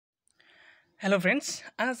Hello friends,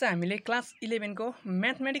 आज हामीले class 11 को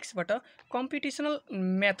म्याथमेटिक्सबाट कम्प्युटेसनल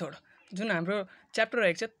मेथड जुन हाम्रो च्याप्टर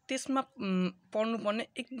रहेको छ त्यसमा पढ्नुपर्ने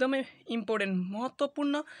एकदमै इम्पोर्टेन्ट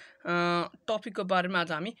महत्त्वपूर्ण टपिकको बारेमा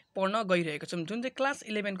आज हामी पढ्न गइरहेको छौं। जुन चाहिँ क्लास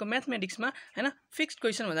 11 को म्याथमेटिक्समा हैन फिक्स्ड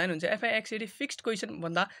क्वेशन भन्दा पनि हुन्छ, एफआइएक्सडी फिक्स्ड क्वेशन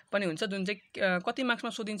भन्दा पनि हुन्छ, जुन चाहिँ कति मार्क्समा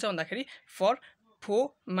सोधिन्छ भन्दाखेरि फर 4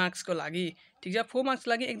 मार्क्स को लागि। ठीक छ, 4 मार्क्स को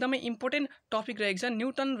लागि एकदमै इम्पोर्टेन्ट टपिक रहेको छ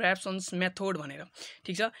न्युटन र्याप्सन्स मेथड भनेर।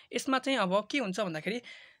 ठीक छ, यसमा चाहिँ अब के हुन्छ भन्दाखेरि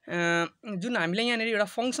जुन हामीले यहाँनेर एउटा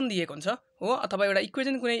फंक्सन दिएको हुन्छ हो, अथवा एउटा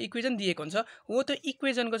इक्वेसन कुनै इक्वेसन दिएको हुन्छ हो, त्यो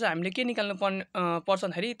इक्वेसनको चाहिँ हामीले के निकाल्नु पर्छ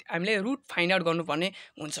भन्दाखेरि हामीले रुट फाइन्ड आउट गर्नुपर्ने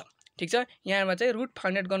हुन्छ। ठीक छ, यहाँमा चाहिँ रुट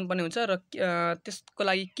फाइन्ड आउट गर्नुपर्ने हुन्छ र त्यसको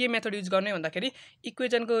लागि के मेथड युज गर्ने भन्दाखेरि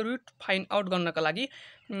इक्वेसनको रुट फाइन्ड आउट गर्नको लागि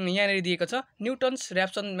यहाँनेर दिएको छ न्युटन्स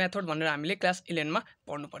र्याप्सन मेथड भनेर हामीले क्लास 11 मा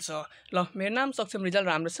पढ्नुपर्छ। ल, मेरो नाम सक्षम रिजाल र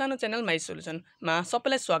हाम्रो सानो च्यानल माई सोलुसनमा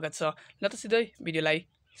सबैलाई स्वागत छ। ल त सिधै भिडियोलाई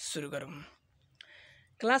सुरु गरौँ।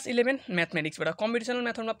 क्लास 11 म्याथमेटिक्सबाट कम्प्युटेसनल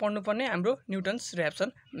मेथडमा पढ्नुपर्ने हाम्रो न्युटन्स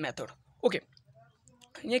र्याप्सन मेथड। ओके,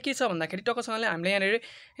 यहाँ के छ भन्दाखेरि टक्कसँगले हामीले यहाँनेर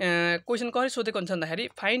क्वेसन कसरी सोधेको हुन्छ भन्दाखेरि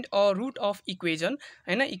find a root of equation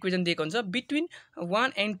हैन, इक्वेसन दिएको हुन्छ between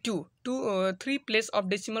 1 and 2 to 3 place of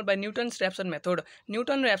decimal by Newton's र्याप्सन method.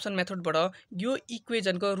 Newton र्याप्सन मेथडबाट यो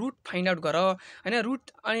इक्वेसनको रुट फाइन्ड आउट गर हैन।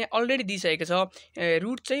 रुट अनि अलरेडी दिइसकेको छ,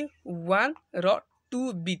 रुट चाहिँ 1 र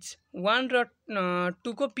 2 बीच, 1 र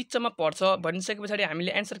 2 को बिचमा पर्छ भनिसके पछाडि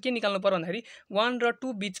हामीले एन्सर के निकाल्नु पर्यो भन्दाखेरि 1 र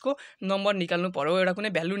 2 बीचको नम्बर निकाल्नु पर्यो, एउटा कुनै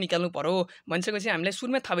भ्यालु निकाल्नु पर्यो भनिसकेपछि हामीले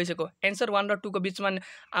सुरुमै थाहा भइसक्यो एन्सर 1 र 2 को बिचमा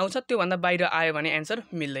आउँछ, त्यो भन्दा बाहिर आयो भने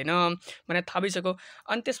एन्सर मिल्दैन भने थाहा भइसक्यो।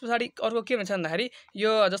 अनि त्यस पछाडि अर्को के भन्छ भन्दाखेरि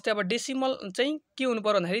यो जस्तै अब डेसिमल चाहिँ के हुनु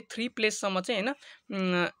पर्यो भन्दाखेरि 3 प्लेससम्म चाहिँ हैन,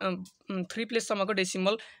 3 प्लेससम्मको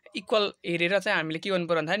डेसिमल इक्वल हेरेर चाहिँ हामीले के गर्नु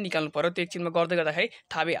पर्यो भन्दाखेरि निकाल्नु पर्यो। त्यो एकछिनमा गर्दै गर्दाखेरि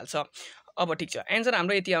थाहा भइहाल्छ। अब ठीक छ, एन्सर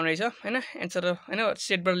हाम्रो यति आउने रहेछ हैन, एन्सर हैन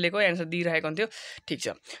सेटबाट लिएको एन्सर दिइरहेको हुन्थ्यो। ठीक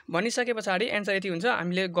छ, भनिसके पछाडि एन्सर यति हुन्छ,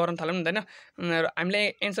 हामीले गर्न थालौँ हुँदैन। हामीले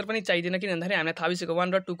एन्सर पनि चाहिँदैन किन भन्दाखेरि हामीलाई थाहा भइसक्यो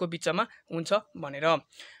 1 र 2 को बिचमा हुन्छ भनेर।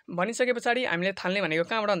 भनिसके पछाडि हामीले थाल्ने भनेको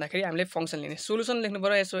कहाँबाट भन्दाखेरि हामीले फंक्सन लिने, सोलुसन लेख्नु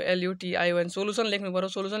पर्यो, SOLUTION सोलुसन लेख्नु पर्यो।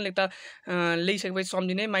 सोलुसन लेख्दा लेखिसकेपछि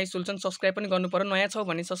सम्झिने, माई सोलुसन सब्स्क्राइब पनि गर्नु पर्यो, नयाँ छौ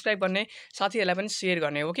भने सब्स्क्राइब गर्ने, साथीहरूलाई पनि शेयर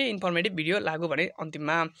गर्ने हो कि इन्फर्मेटिभ भिडियो लाग्यो भने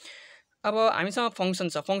अन्तिममा। अब हामीसँग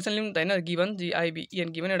फंक्सन छ, फंक्सन लिउँ त हैन, गिभन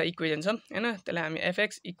GIVEN गिभन एउटा इक्वेसन छ हैन, त्यसलाई हामी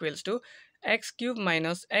fx equals to x³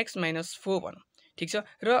 minus x minus 4 भनौँ। ठीक छ,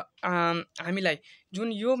 र हामीलाई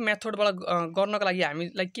जुन यो मेथडबाट गर्नको लागि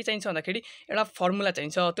हामीलाई के चाहिन्छ भन्दाखेरि एउटा फर्मुला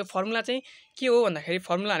चाहिन्छ। त्यो फर्मुला चाहिँ के हो भन्दाखेरि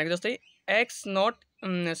फर्मुला भनेको जस्तै x1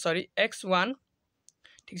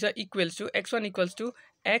 ठीक छ equals to x1 equals to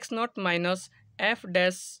x0 minus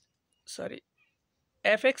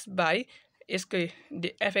fx by यसको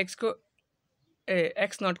fx को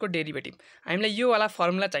x0 को डेरिभेटिभ। हामीलाई यो वाला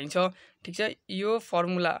फर्मुला चाहिन्छ। ठीक छ, यो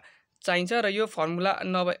फर्मुला चाहिन्छ र यो फर्मुला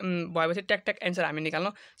भएपछि ट्याक ट्याक एन्सर हामी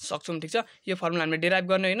निकाल्न सक्छौँ। ठीक छ, यो फर्मुला हामीले डेराइभ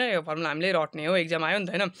गर्ने होइन, यो फर्मुला हामीले रट्ने हो, एक्जाम आयो नि त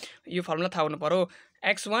हैन। यो फर्मुला थाहा हुनु पर्यो,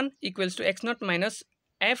 x1 equals to x0 minus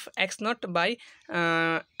fx0 by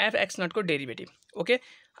fx0 को डेरिभेटिभ। ओके,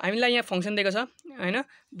 हामीलाई यहाँ फंक्सन दिएको छ हैन,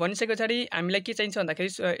 भनिसके पछाडि हामीलाई के चाहिन्छ भन्दाखेरि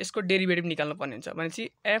यसको डेरिभेटिभ निकाल्नु पर्ने हुन्छ भनेपछि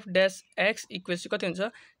f dash x equals to कति हुन्छ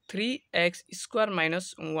 3x स्क्वायर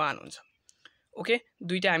माइनस 1 हुन्छ। ओके,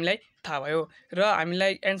 दुईटा हामीलाई थाहा भयो र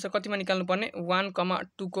हामीलाई एन्सर कतिमा निकाल्नु पर्ने 1,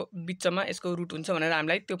 2 को बिचमा यसको रुट हुन्छ भनेर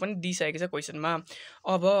हामीलाई त्यो पनि दिइसकेको छ क्वेसनमा।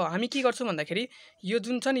 अब हामी के गर्छौँ भन्दाखेरि यो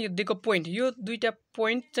जुन छ नि यो दिएको पोइन्ट, यो दुईटा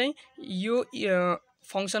पोइन्ट चाहिँ यो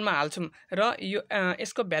फंक्सनमा हाल्छौँ र यो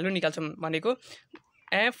यसको भ्यालु निकाल्छौँ भनेको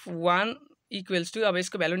f1 इक्वल्स टु, अब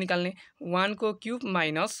यसको भ्यालु निकाल्ने 1 को क्युब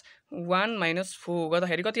माइनस 1 माइनस 4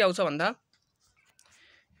 गर्दाखेरि कति आउँछ भन्दा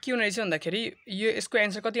के हुने रहेछ भन्दाखेरि यो यसको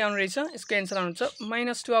एन्सर कति आउने रहेछ, यसको एन्सर आउँछ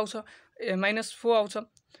 -2 आउँछ, -4 आउँछ।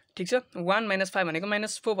 ठीक छ, 1 माइनस 5 भनेको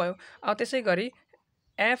 -4 भयो। अब त्यसै गरी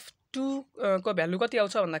f2 को भ्यालु कति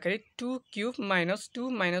आउँछ भन्दाखेरि 2 क्युब माइनस 2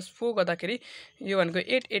 माइनस 4 गर्दाखेरि यो भनेको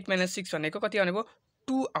 8 माइनस 6 भनेको कति आउने भयो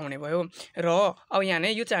 2 आउने भयो। र अब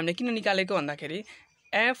यहाँ यो चाहिँ हामीले किन निकालेको भन्दाखेरि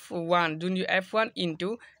f1 जुन यो f1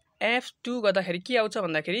 इन्टु f2 गर्दाखेरि के आउँछ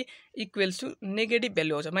भन्दाखेरि इक्वल्स टु नेगेटिभ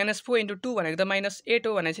भ्यालु आउँछ। -4 इन्टु 2 भनेको त -8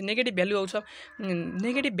 हो भनेपछि नेगेटिभ भ्यालु आउँछ।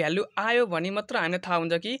 नेगेटिभ भ्यालु आयो भने मात्र हामीलाई थाहा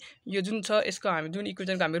हुन्छ कि यो जुन छ यसको हामी जुन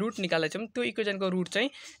इक्वेसनको हामी रुट निकाल्दैछौँ त्यो इक्वेसनको रुट चाहिँ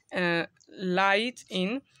लाइज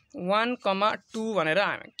इन 1, 2 भनेर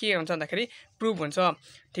के हुन्छ भन्दाखेरि प्रुभ हुन्छ।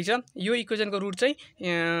 ठीक छ, यो इक्वेसनको रुट चाहिँ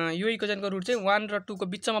 1 र 2 को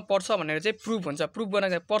बिचमा पर्छ भनेर चाहिँ प्रुभ हुन्छ। प्रुभ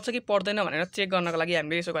गर्न पर्छ कि पर्दैन भनेर चेक गर्नको लागि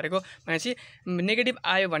हामीले यसो गरेको भनेपछि नेगेटिभ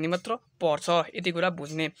आयो भने मात्र पर्छ, यति कुरा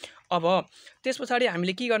बुझ्ने। अब त्यस पछाडि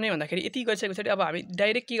हामीले के गर्ने भन्दाखेरि यति गरिसके पछाडि अब हामी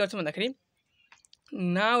डाइरेक्ट के गर्छौँ भन्दाखेरि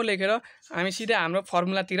नाउ लेखेर हामी सिधै हाम्रो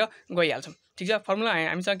फर्मुलातिर गइहाल्छौँ। ठिक छ, फर्मुला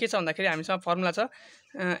हामीसँग के छ भन्दाखेरि हामीसँग फर्मुला छ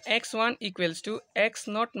x1 equals to x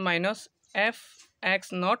not minus F x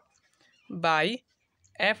not by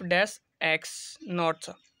F dash x not छ।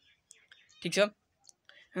 ठिक छ,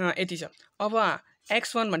 यति छ। अब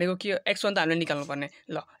x1 भनेको के हो, x1 त हामीले निकाल्नु पर्ने।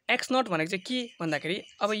 ल एक्स नट भनेको चाहिँ के भन्दाखेरि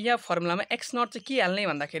अब यहाँ फर्मुलामा एक्स नट चाहिँ के हाल्ने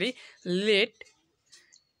भन्दाखेरि लेट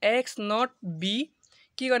एक्स नट बी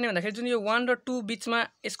के गर्ने भन्दाखेरि जुन यो 1 र 2 बिचमा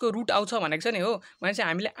यसको रुट आउँछ भनेको छ नि हो, भनेपछि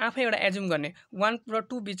हामीले आफै एउटा एज्युम गर्ने 1 र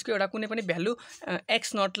 2 बिचको एउटा कुनै पनि भ्यालु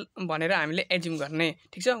एक्स नट भनेर हामीले एज्युम गर्ने।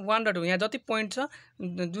 ठिक छ, 1 र 2 यहाँ जति पोइन्ट छ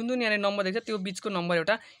जुन जुन यहाँनिर नम्बर देख्छ त्यो बिचको नम्बर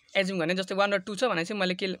एउटा एज्युम गर्ने। जस्तै 1 र 2 छ भनेपछि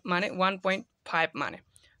मैले के माने 1.5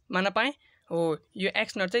 मान्न पाएँ हो। यो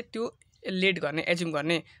एक्स नट चाहिँ त्यो लेट गर्ने एज्युम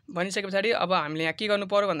गर्ने भनिसके पछाडि अब हामीले यहाँ के गर्नु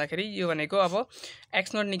पर्यो भन्दाखेरि यो भनेको अब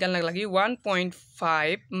एक्स नट निकाल्नको लागि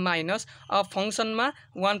 1.5 माइनस अब फङ्सनमा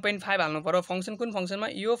 1.5 हाल्नु पर्यो। फङ्सन कुन फङ्सनमा,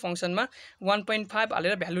 यो फङ्सनमा 1.5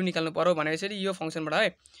 हालेर भ्यालु निकाल्नु पर्यो भनेपछि यो फङ्सनबाट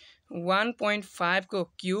है 1.5 को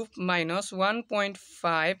क्युब माइनस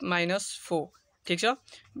 1.5 माइनस 4। ठिक छ,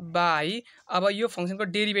 बाई अब यो फङ्सनको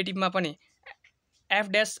डेरिभेटिभमा पनि एफ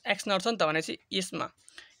ड्यास एक्स नट छ नि त भनेपछि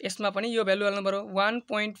यसमा पनि यो भ्यालु हाल्नु पर्यो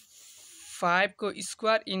 1.5 को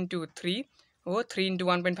स्क्वायर इन्टु 3 हो, 3 इन्टु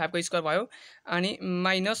 1.5 को स्क्वायर भयो अनि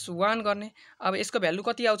माइनस 1 गर्ने। अब यसको भ्यालु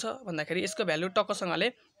कति आउँछ भन्दाखेरि यसको भ्यालु टक्कसँगले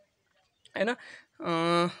हैन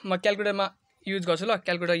म क्यालकुलेटरमा युज गर्छु। ल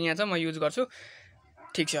क्यालकुलेटर यहाँ छ, म युज गर्छु।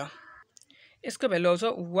 ठिक छ, यसको भ्यालु आउँछ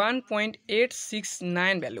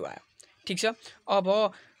 1.869 भ्यालु आयो। ठिक छ, अब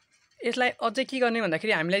यसलाई अझै के गर्ने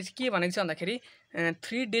भन्दाखेरि हामीलाई के भनेको छ भन्दाखेरि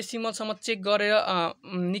 3 डेसिमलसम्म चेक गरेर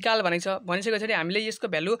निकाल भनेको छ। भनिसके पछाडि हामीले यसको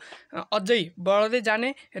भ्यालु अझै बढ्दै जाने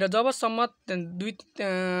र जबसम्म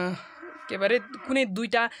कुनै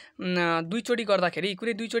दुईचोटि गर्दाखेरि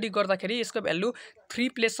यसको भ्यालु 3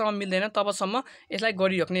 प्लेससम्म मिल्दैन तबसम्म यसलाई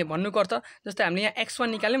गरिराख्ने भन्नुको अर्थ। जस्तै हामीले यहाँ x1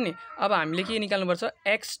 निकाल्यौँ नि, अब हामीले के निकाल्नुपर्छ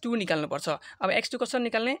x2 निकाल्नुपर्छ। अब x2 कसरी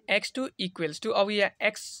निकाल्ने, x2 इक्वल्स टु अब यहाँ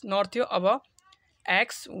x नट थियो अब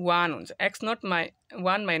x1 हुन्छ, x not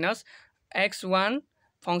 1 minus x1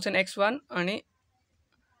 function x1 अनि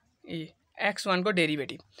x1 को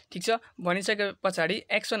डेरिभेटिभ। ठिक छ, भनिसके पछाडि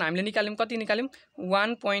x1 हामीले निकाल्यौँ, कति निकाल्यौँ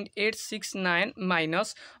 1.869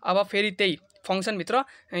 माइनस अब फेरि त्यही फङ्सनभित्र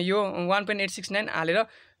यो 1.869 हालेर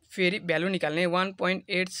फेरि भ्यालु निकाल्ने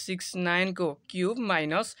 1.869 को cube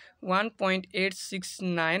minus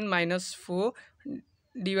 1.869 minus 4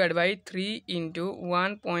 divide by 3 into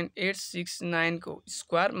 1.869 को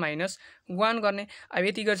स्क्वायर माइनस 1 गर्ने। अब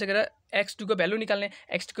यति गरिसकेर x2 को भ्यालु निकाल्ने।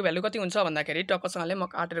 x2 को भ्यालु कति हुन्छ भन्दाखेरि टक्कसँगले म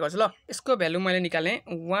काटेर गर्छु। ल यसको भ्यालु मैले निकाल्ने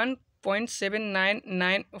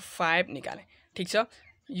 1.7995 निकालेँ। ठिक छ,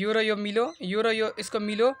 यो र यो मिल्यो, यो र यो यसको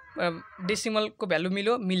मिल्यो, डेसिमलको भ्यालु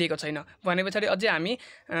मिलेको छैन भने पछाडि अझै हामी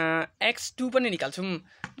x2 पनि निकाल्छौँ।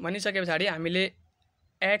 भनिसके पछाडि हामीले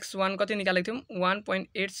x1 कति निकालेको थियौँ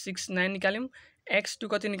 1.869 निकाल्यौँ, x2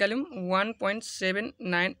 कति निकाल्यौँ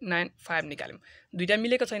 1.7995 निकाल्यौँ। दुईटा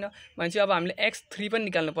मिलेको छैन भनेपछि अब हामीले x3 पनि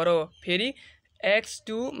निकाल्नु पर्यो। फेरि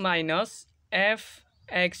x2 minus F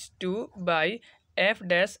x2 by F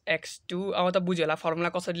dash x2। अब त बुझ्यो होला फर्मुला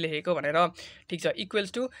कसरी लेखेको भनेर। ठिक छ,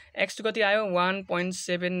 इक्वल्स टु x2 कति आयो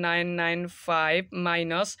 1.7995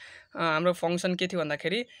 माइनस हाम्रो फङ्सन के थियो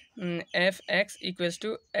भन्दाखेरि fx equals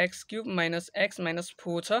to x cube minus x minus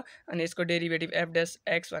 4 छ अनि यसको डेरिभेटिभ एफ ड्यास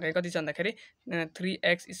एक्स भनेको कति छ भन्दाखेरि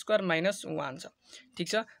 3x स्क्वायर माइनस 1 छ। ठिक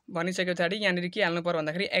छ, भनिसके पछाडि यहाँनिर के हाल्नु पर्यो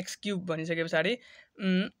भन्दाखेरि एक्स क्युब भनिसके पछाडि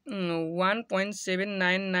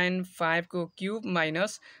 1.7995 को cube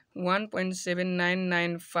minus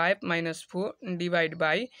 1.7995 minus 4 divide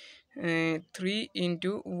by 3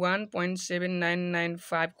 into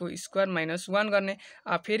 1.7995 को स्क्वायर माइनस 1 गर्ने।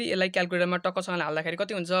 फेरि यसलाई क्यालकुलेटरमा टक्कसँगले हाल्दाखेरि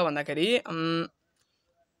कति हुन्छ भन्दाखेरि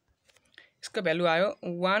यसको भ्यालु आयो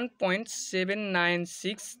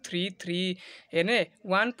 1.79633। हेर्ने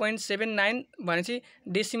 1.79 भनेपछि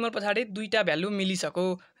डेसिमल पछाडि दुईटा भ्यालु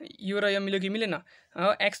मिलिसक्यो, यो र यो मिल्यो कि मिलेन।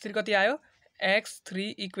 x3 कति आयो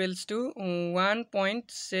x3 इक्वल्स टु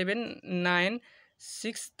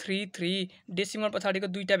 1.79633 डेसिमल पछाडिको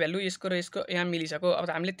दुईटा भ्यालु यसको र यसको यहाँ मिलिसक्यो। अब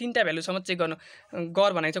हामीले तीनटा भ्यालुसम्म चेक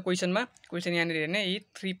गर भनेको छ क्वेसनमा। क्वेसन यहाँनिर हेर्ने यी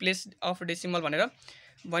 3 प्लेस अफ डेसिमल भनेर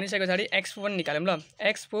भनिसके पछाडि x4 पनि निकाल्यौँ। ल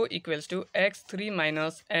x4 equals to x3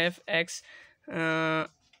 minus F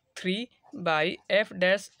x3 by F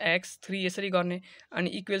dash x3 यसरी गर्ने अनि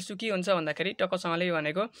इक्वल्स टु के हुन्छ भन्दाखेरि टक्कसँगले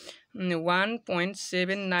भनेको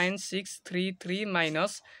 1.79633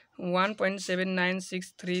 माइनस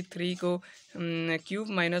 1.79633 को cube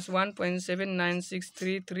minus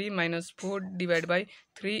 1.79633 minus 4 divide by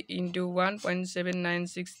 3 into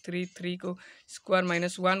 1.79633 को स्क्वायर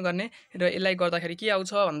माइनस 1 गर्ने र यसलाई गर्दाखेरि के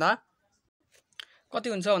आउँछ भन्दा कति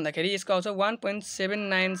हुन्छ भन्दाखेरि यसको आउँछ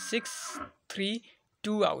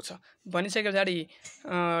 1.79632 आउँछ। भनिसके पछाडि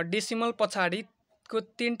डेसिमल पछाडिको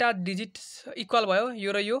 3टा डिजिट इक्वल भयो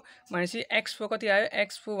यो र यो भनेपछि x4 कति आयो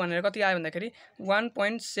x4 भनेर कति आयो भन्दाखेरि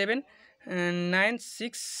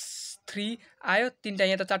 1.7963 आयो। 3टा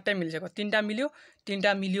यहाँ त 4टा मिलिसक्यो 3टा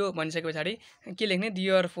मिल्यो भनिसके पछाडि के लेख्ने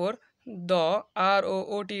therefore the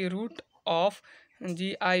ROOT root of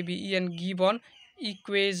GIBEN given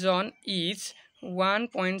equation is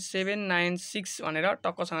 1.796 भनेर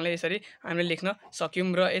टक्कसँगले यसरी हामीले लेख्न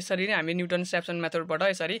सक्यौं र यसरी नै हामी न्युटन र्याप्सन मेथडबाट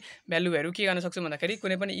यसरी भ्यालुहरु के गर्न सक्छौं भन्दाखेरि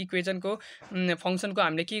कुनै पनि इक्वेसनको फंक्सनको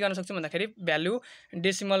हामीले के गर्न सक्छौं भन्दाखेरि भ्यालु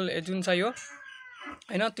डेसिमल जुन छ यो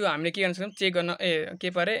हैन त्यो हामीले के गर्न सक्छौं चेक गर्न के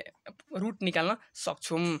परे रुट निकाल्न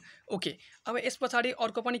सक्छौं। ओके अब यसपछि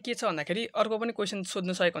अर्को पनि के छ भन्दाखेरि अर्को पनि क्वेशन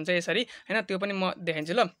सोध्न सकेको हुन्छ यसरी हैन त्यो पनि म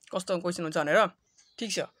देखाइन्छु ल कस्तो क्वेशन हुन्छ भनेर।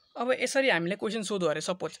 ठीक छ अब यसरी हामीले क्वेशन सोध्यो अरे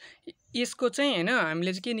सपोज यसको चाहिँ हैन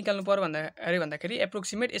हामीले चाहिँ के निकाल्नु पर्यो भन्दाखेरि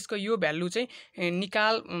एप्रोक्सिमेट यसको यो भ्यालु चाहिँ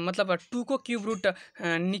निकाल मतलब 2 को क्यूब रुट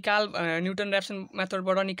निकाल न्युटन र्याप्सन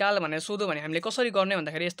मेथडबाट निकाल भनेर सोध्यो भने हामीले कसरी गर्ने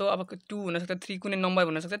भन्दाखेरि यस्तो अब 2 हुन सक्छ 3 कुनै नम्बर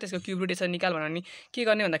हुन सक्छ त्यसको क्यूब रुट यसरी निकाल भनेर नि के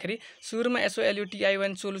गर्ने भन्दाखेरि सुरुमा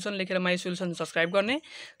SOLUTION सोलुसन लेखेर माई सोलुसन सब्स्क्राइब गर्ने।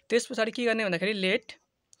 त्यसपछि के गर्ने भन्दाखेरि late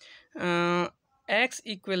x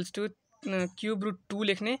equals to cube root 2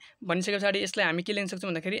 लेख्ने भनिसके पछाडि यसलाई हामी के लेख्न सक्छौं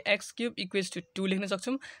भन्दाखेरि x क्यूब इक्वल्स टु 2 लेख्न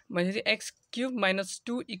सक्छौं भनेपछि x cube minus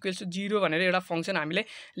 2 equals to 0 भनेर एउटा फंक्सन हामीले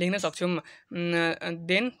लेख्न सक्छौं।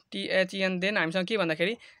 देन THEN देन हामीसँग के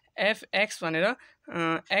भन्दाखेरि fx भनेर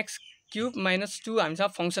x क्यूब माइनस 2 हामीसँग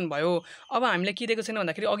फंक्सन भयो। अब हामीले के दिएको छैन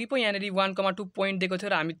भन्दाखेरि अघि पो यहाँनेरि 1,2 पोइन्ट दिएको थियो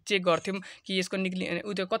र हामी चेक गर्थ्यौं कि यसको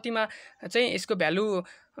त्यो कतिमा चाहिँ यसको भ्यालु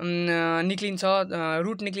निक्लिन्छ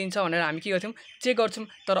रुट निक्लिन्छ भनेर हामी के गर्थ्यौं चेक गर्छौं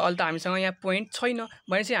तर अहिले त हामीसँग यहाँ पोइन्ट छैन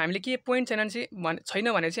भनेपछि हामीले के पोइन्ट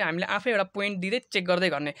छैन भनेपछि हामीले आफै एउटा पोइन्ट दिदै चेक गर्दै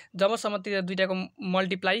गर्ने जबसम्म त्यो दुईटाको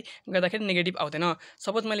मल्टिप्लाई गर्दाखेरि नेगेटिभ आउँदैन।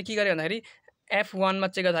 सपोज मैले के गरे भन्दाखेरि f1 मा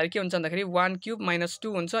चेक गर्दाखेरि के हुन्छ भन्दाखेरि 1 क्यूब माइनस 2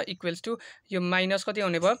 हुन्छ इक्वल्स टु यो माइनस कति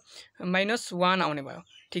आउने भयो -1 आउने भयो।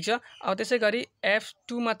 ठीक छ अब त्यसैगरी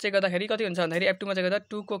f2 मा चेक गर्दाखेरि कति हुन्छ भन्दाखेरि f2 मा चेक गर्दा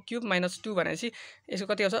 2 को क्यूब माइनस 2 भनेपछि यसको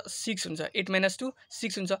कति आउँछ 6 हुन्छ 8 माइनस 2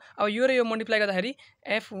 6 हुन्छ। अब यो र यो मल्टिप्लाई गर्दाखेरि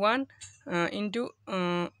f1 into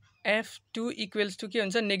f2 equals to के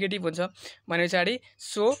हुन्छ नेगेटिभ हुन्छ भनेपछि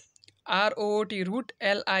so ROOT root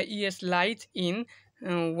LIES lies in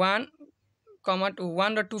 1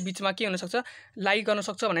 र 2 बीचमा के हुन सक्छ लाइक गर्न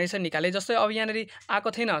सक्छ भनेर यसरी निकाले। जस्तै अब यहाँनेरि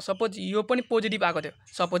आको थिएन सपोज यो पनि पोजिटिभ आको थियो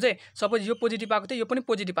सपोज यो पोजिटिभ आको थियो यो पनि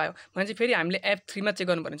पोजिटिभ आयो भनेपछि फेरि हामीले f3 मा चेक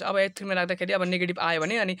गर्नु पर्छ। अब f3 मा राख्दाखेरि अब नेगेटिभ आयो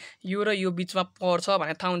भने अनि यो र यो बीचमा पर्छ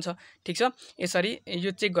भनेर थाहा हुन्छ। ठीक छ यसरी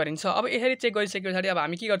यो चेक गरिन्छ। अब यसरी चेक गरिसके पछाडि अब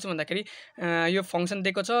हामी के गर्छौं भन्दाखेरि यो फंक्सन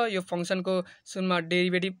दिएको छ यो फंक्सनको सुरुमा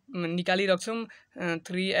डेरिभेटिभ निकालिराख्छौं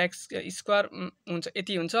 3x स्क्वायर हुन्छ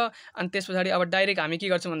यति हुन्छ अनि त्यसपछि अब डाइरेक्ट हामी के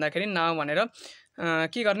गर्छौं भन्दाखेरि नाउ भनेर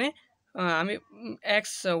के गर्ने हामी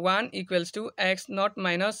x1 equals to x not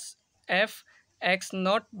minus f x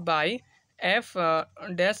not by f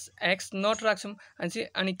dash x not राख्छौं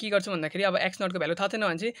अनि के गर्छौं भन्दाखेरि अब x नट को भ्यालु थाहा छैन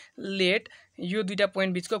भने चाहिँ लेट यो दुईटा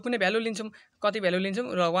पोइन्ट बीचको कुनै भ्यालु लिन्छौं कति भ्यालु लिन्छौं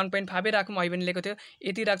र 1.5 राखौं अहिले पनि लेखेको थियो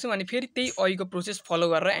यति राख्छौं अनि फेरि त्यही अहिलेको प्रोसेस फलो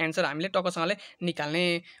गरेर एन्सर हामीले टक्कसँगले निकाल्ने।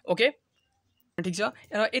 ओके ठीक छ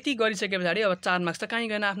र यति गरिसके पछाडि अब 4 मार्क्स त कहीँ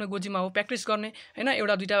गएन आफ्नो गोजीमा हो प्र्याक्टिस गर्ने हैन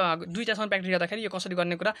एउटा दुईटासम्म प्र्याक्टिस गर्दाखेरि यो कसरी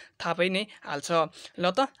गर्ने कुरा थाहा पाइ नै हाल्छ। ल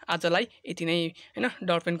त आजलाई यति नै हैन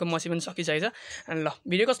डटपेनको मसी पनि सकिसकेछ। ल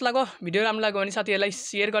भिडियो कस्तो लाग्यो भिडियो राम्रो लाग्यो भने साथीहरुलाई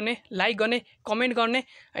शेयर गर्ने लाइक गर्ने कमेन्ट गर्ने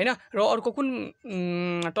हैन र अर्को कुन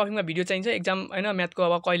टपिकमा भिडियो चाहिन्छ एक्जाम हैन म्याथको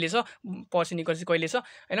अब कहिले छ पर्सि निकर्सी कहिले छ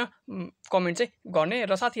हैन कमेन्ट चाहिँ गर्ने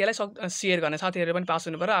र साथीहरुलाई शेयर गर्ने साथीहरुले पनि पास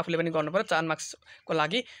हुनु पर्यो आफूले पनि गर्नु पर्यो 4 मार्क्सको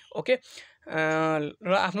लागि। ओके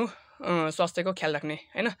र आफ्नो स्वास्थ्यको ख्याल राख्ने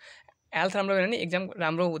हैन हेल्थ राम्रो भएन भने एक्जाम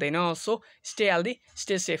राम्रो हुँदैन। So stay healthy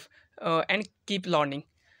stay safe and keep learning.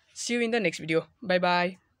 C you in the next video by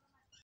by.